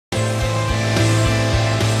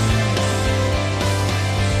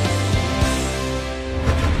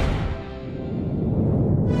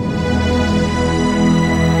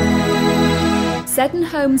Seddon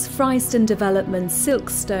Homes Freiston development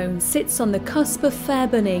Silkstone sits on the cusp of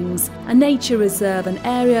Fairburn Ings, a nature reserve and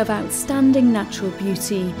area of outstanding natural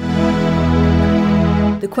beauty.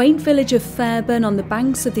 The quaint village of Fairburn on the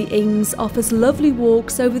banks of the Ings offers lovely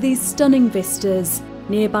walks over these stunning vistas.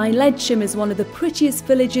 Nearby Ledsham is one of the prettiest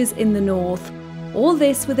villages in the north. All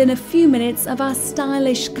this within a few minutes of our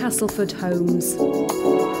stylish Castleford homes.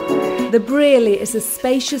 The Brearley is a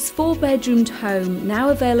spacious 4-bedroomed home now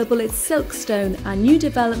available at Silkstone, our new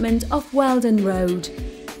development off Weldon Road.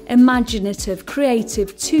 Imaginative,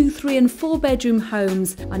 creative 2-, 3- and 4-bedroom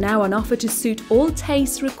homes are now on offer to suit all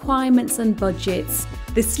tastes, requirements and budgets.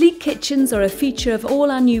 The sleek kitchens are a feature of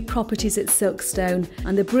all our new properties at Silkstone,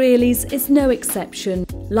 and the Brearley's is no exception.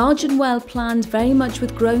 Large and well planned, very much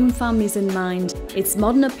with growing families in mind. Its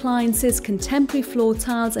modern appliances, contemporary floor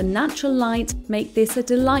tiles and natural light make this a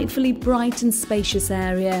delightfully bright and spacious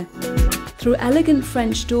area. Through elegant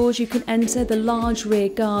French doors you can enter the large rear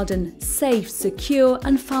garden, safe, secure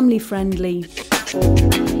and family friendly.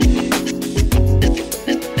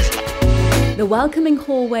 The welcoming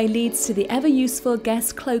hallway leads to the ever-useful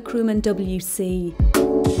guest cloakroom and WC.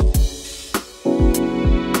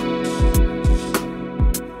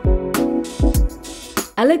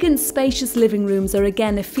 Elegant, spacious living rooms are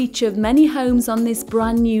again a feature of many homes on this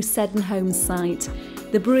brand new Seddon Homes site.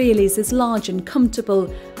 The Brearley's is large and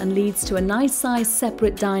comfortable and leads to a nice sized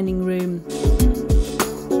separate dining room.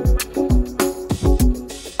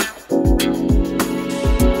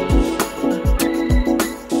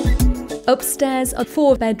 Upstairs are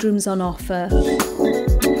 4 bedrooms on offer.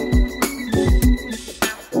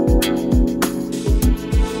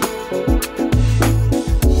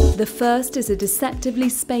 The first is a deceptively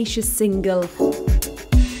spacious single.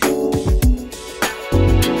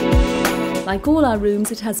 Like all our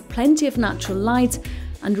rooms, it has plenty of natural light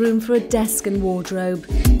and room for a desk and wardrobe.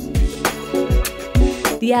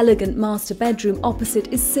 The elegant master bedroom opposite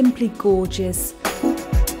is simply gorgeous.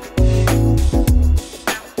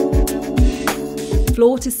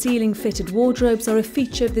 Floor-to-ceiling fitted wardrobes are a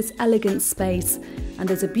feature of this elegant space, and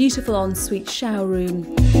there's a beautiful ensuite shower room.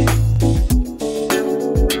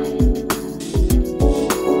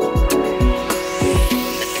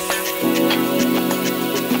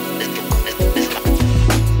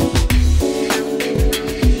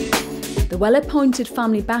 The well-appointed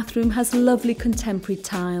family bathroom has lovely contemporary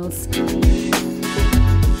tiles.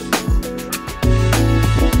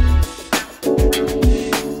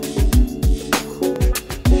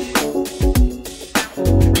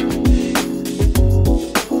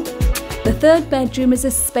 The third bedroom is a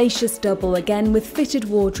spacious double, again with fitted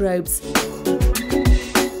wardrobes.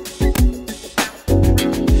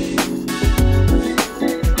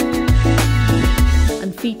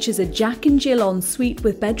 And features a Jack and Jill ensuite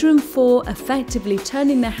with bedroom 4, effectively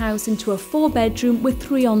turning the house into a 4-bedroom with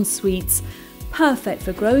 3 ensuites. Perfect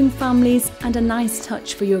for growing families and a nice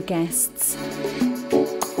touch for your guests.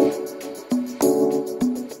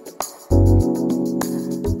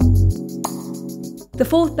 The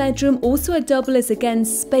 4th bedroom, also a double, is again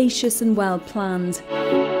spacious and well planned.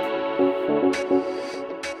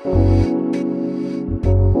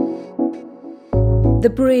 The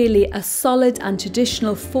Brearley, a solid and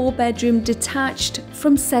traditional 4-bedroom detached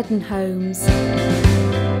from Seddon Homes.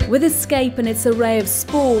 With escape and its array of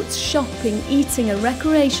sports, shopping, eating and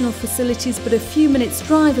recreational facilities but a few minutes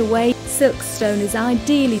drive away, Silkstone is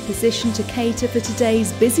ideally positioned to cater for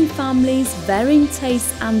today's busy families, varying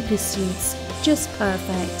tastes and pursuits. Just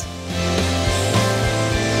perfect.